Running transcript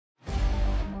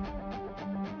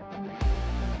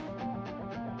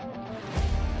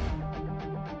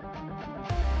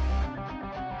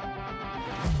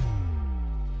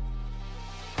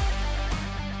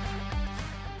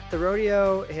The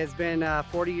rodeo has been a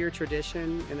 40-year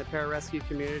tradition in the pararescue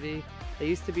community. They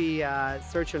used to be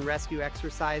search and rescue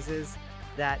exercises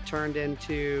that turned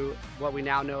into what we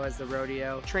now know as the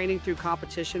rodeo. Training through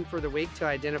competition for the week to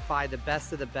identify the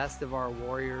best of our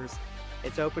warriors.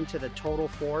 It's open to the total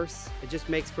force. It just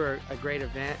makes for a great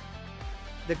event.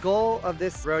 The goal of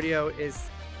this rodeo is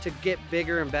to get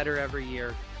bigger and better every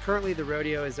year. Currently, the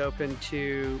rodeo is open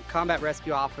to combat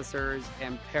rescue officers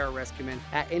and pararescuemen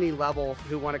at any level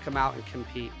who want to come out and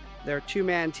compete. There are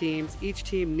two-man teams. Each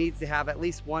team needs to have at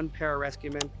least one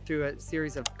pararescueman through a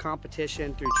series of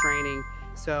competition, through training.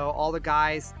 So all the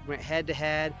guys went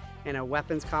head-to-head in a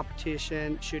weapons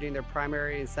competition, shooting their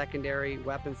primary and secondary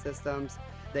weapon systems.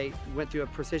 They went through a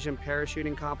precision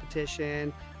parachuting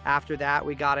competition. After that,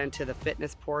 we got into the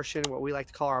fitness portion, what we like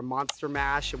to call our monster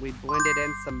mash, and we blended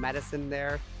in some medicine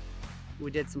there. We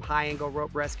did some high-angle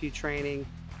rope rescue training.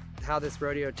 How this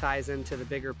rodeo ties into the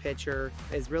bigger picture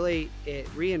is really, it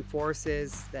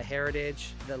reinforces the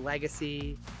heritage, the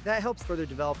legacy. That helps further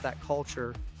develop that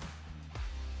culture